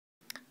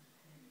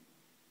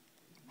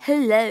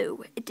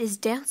Hello, it is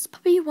Dance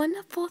Puppy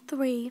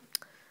 143.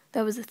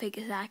 That was the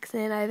fakest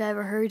accent I've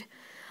ever heard.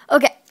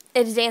 Okay,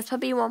 it is Dance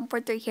Puppy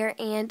 143 here,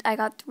 and I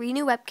got 3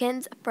 new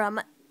Webkinz from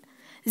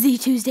the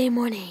Tuesday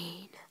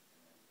morning.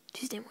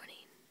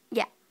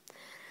 Yeah.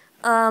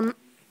 Oh,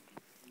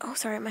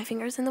 sorry, my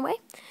finger's in the way.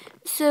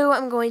 So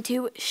I'm going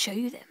to show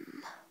you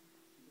them.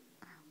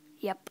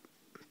 Yep,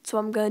 that's what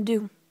I'm going to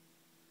do.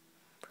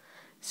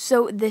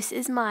 So this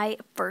is my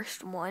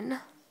first one.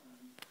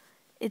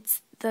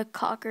 It's the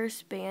Cocker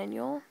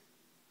Spaniel.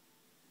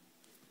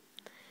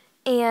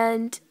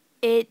 And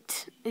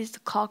it is the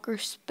Cocker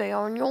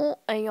Spaniel,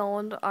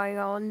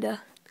 and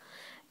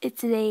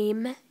its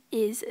name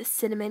is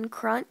Cinnamon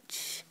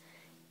Crunch.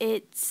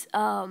 It's,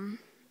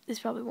 this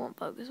probably won't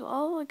focus.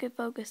 Oh, look at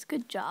focus.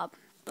 Good job,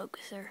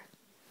 focuser.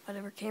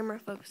 Whatever, camera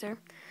focuser.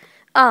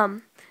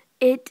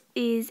 It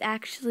is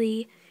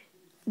actually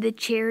the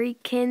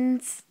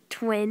Cherrykins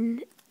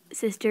twin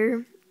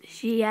sister.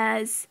 She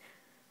has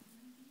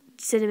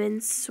Cinnamon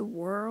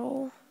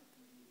Swirl.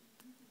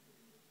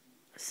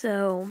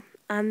 So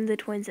I'm the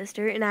twin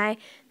sister, and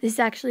this is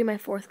actually my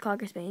 4th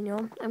Cocker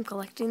Spaniel. I'm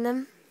collecting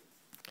them.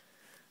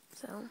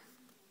 So,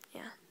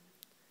 yeah.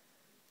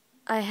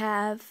 I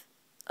have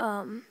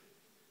 2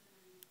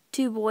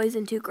 boys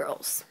and 2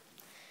 girls.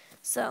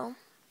 So,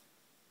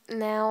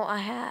 now I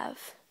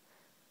have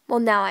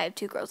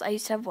 2 girls. I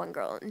used to have 1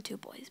 girl and 2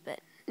 boys,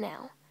 but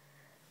now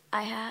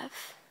I have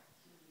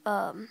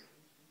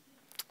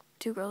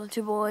 2 girls and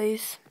 2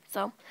 boys.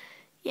 So,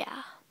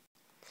 yeah.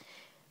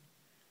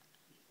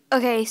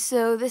 Okay,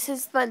 so this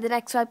is the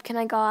next Webkinz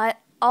I got.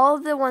 All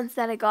of the ones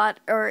that I got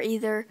are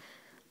either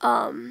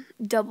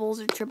doubles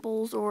or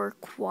triples or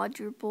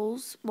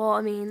quadruples. Well,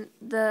 I mean,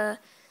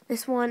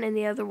 this one and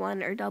the other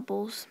one are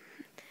doubles.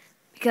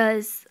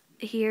 Because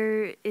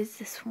here is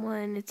this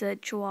one. It's a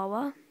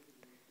Chihuahua.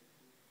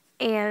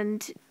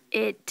 And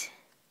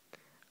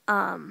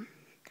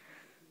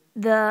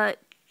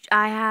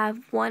I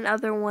have one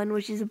other one,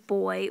 which is a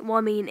boy. Well,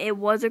 I mean, it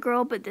was a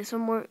girl, but this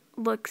one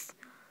looks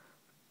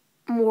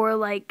more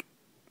like,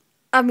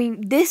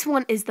 this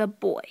one is the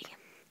boy.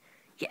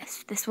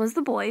 Yes, this one's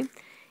the boy.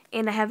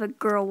 And I have a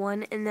girl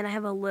one, and then I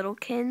have a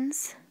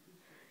Webkinz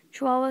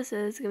Chihuahua, so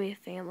it's going to be a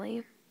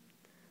family.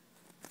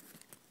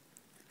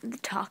 The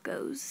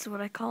tacos is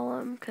what I call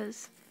them,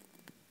 because,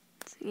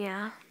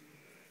 yeah.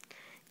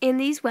 And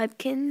these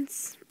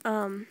Webkinz,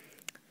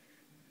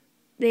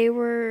 they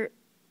were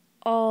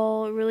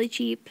all really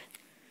cheap.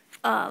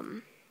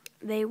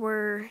 They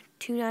were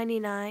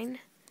 $2.99.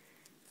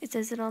 It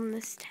says it on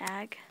this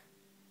tag.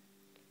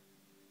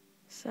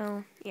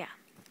 So, yeah.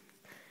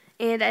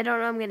 And I don't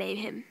know what I'm going to name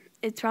him.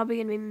 It's probably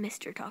going to be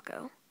Mr.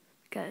 Taco.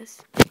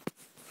 Because,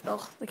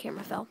 oh, the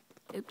camera fell.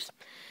 Oops.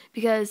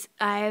 Because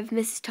I have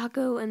Mrs.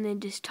 Taco and then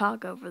just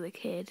Taco for the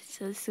kid.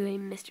 So this is going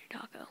to be Mr.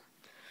 Taco.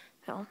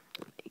 So,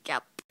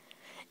 yep.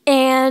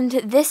 And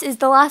this is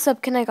the last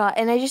Webkinz I got.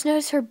 And I just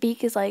noticed her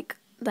beak is like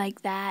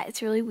that.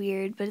 It's really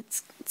weird, but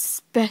it's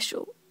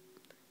special.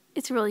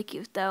 It's really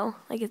cute, though.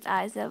 Like, its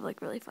eyes have,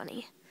 like, really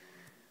funny.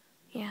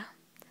 Yeah.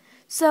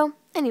 So,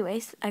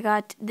 anyways, I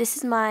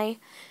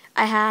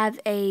have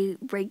a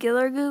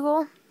regular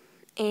Google,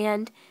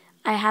 and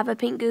I have a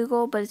pink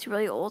Google, but it's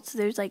really old, so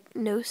there's, like,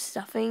 no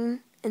stuffing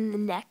in the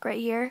neck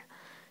right here.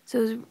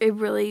 So, it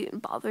really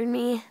bothered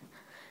me.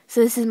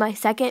 So, this is my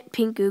 2nd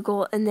pink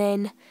Google, and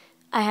then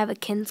I have a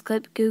Kinz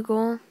Clip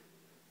Google.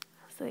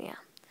 So, yeah.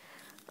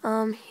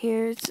 I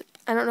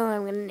don't know what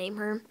I'm going to name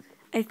her.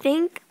 I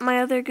think my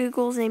other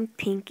Google's named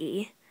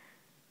Pinky.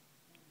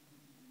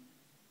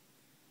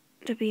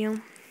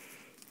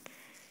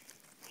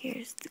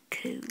 Here's the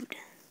code.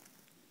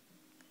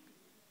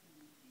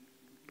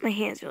 My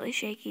hand's really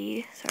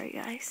shaky. Sorry,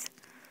 guys.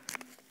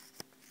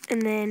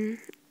 And then,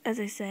 as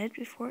I said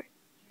before,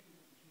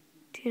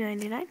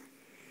 $2.99.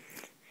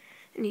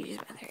 And you use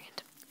my other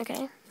hand.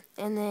 Okay.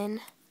 And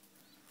then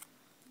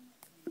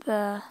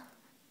the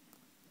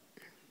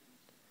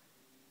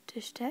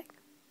dish tag.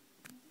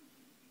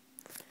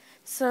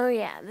 So,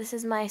 yeah, this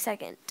is my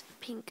 2nd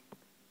pink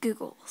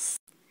Googles.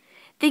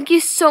 Thank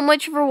you so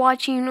much for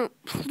watching.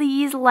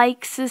 Please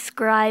like,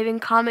 subscribe, and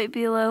comment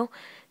below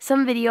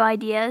some video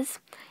ideas.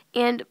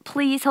 And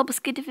please help us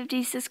get to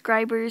 50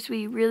 subscribers.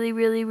 We really,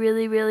 really,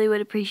 really, really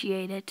would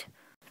appreciate it.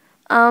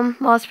 Well,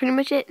 that's pretty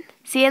much it.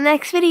 See you in the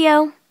next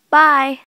video. Bye.